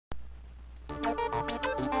And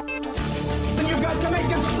you've got to make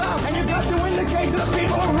it stop, and you've got to indicate to the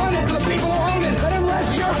people who run it, to the people who own it, that unless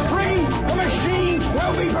you're free, the machine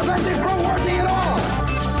will be prevented from working at all.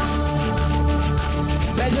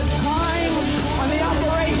 There's a time when the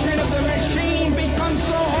operation of the machine becomes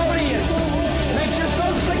so odious, makes you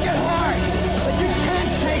so sick at heart that you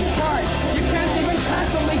can't take part. You can't even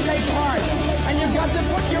passively take part. And you've got to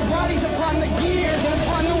put your bodies upon the gears and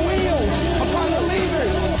upon the wheels, upon the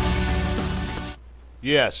levers.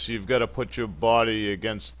 Yes, you've got to put your body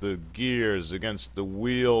against the gears, against the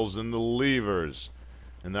wheels and the levers.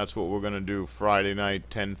 And that's what we're going to do Friday night,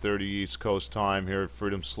 10:30 East Coast time here at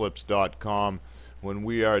freedomslips.com, when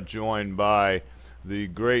we are joined by the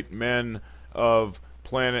great men of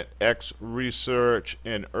Planet X research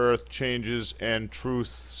and Earth changes and truth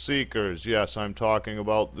seekers. Yes, I'm talking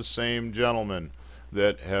about the same gentlemen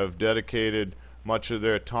that have dedicated much of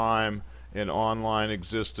their time and online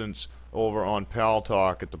existence over on Pal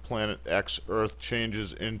Talk at the Planet X Earth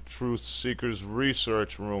Changes and Truth Seekers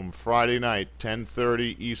Research Room, Friday night,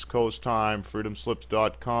 10:30 East Coast time,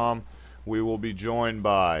 freedomslips.com. We will be joined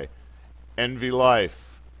by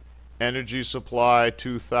EnvyLife, Energy Supply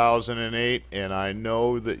 2008, and I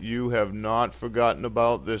know that you have not forgotten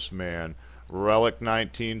about this man, Relic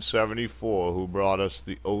 1974, who brought us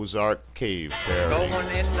the Ozark Cave parody.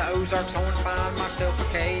 Going in the Ozarks, I want to find myself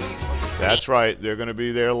a cave. That's right, they're going to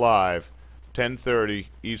be there live, 10:30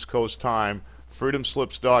 East Coast time,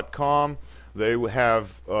 freedomslips.com. They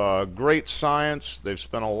have great science. They've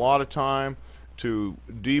spent a lot of time to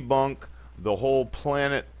debunk the whole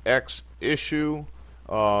Planet X issue.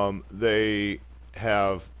 They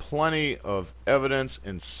have plenty of evidence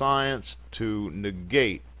and science to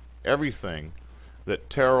negate everything that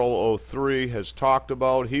TerralO3 has talked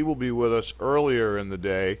about. He will be with us earlier in the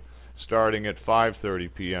day, starting at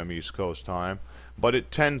 5:30 p.m. East Coast time. But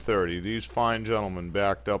at 10:30, these fine gentlemen,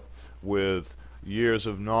 backed up with years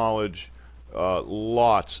of knowledge,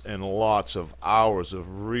 lots and lots of hours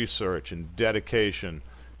of research and dedication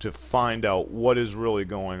to find out what is really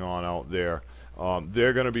going on out there.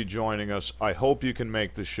 They're going to be joining us. I hope you can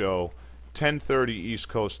make the show. 10:30 East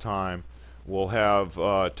Coast time. We'll have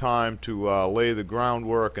time to lay the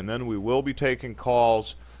groundwork, and then we will be taking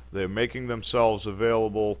calls. They're making themselves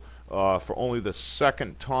available for only the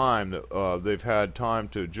second time that they've had time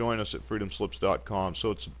to join us at freedomslips.com.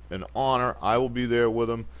 So it's an honor. I will be there with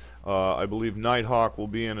them. I believe Nighthawk will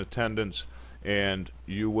be in attendance, and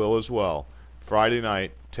you will as well. Friday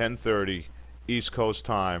night, 10:30 East Coast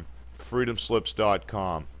time,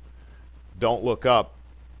 freedomslips.com. Don't look up,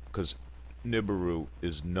 because Nibiru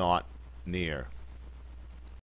is not near.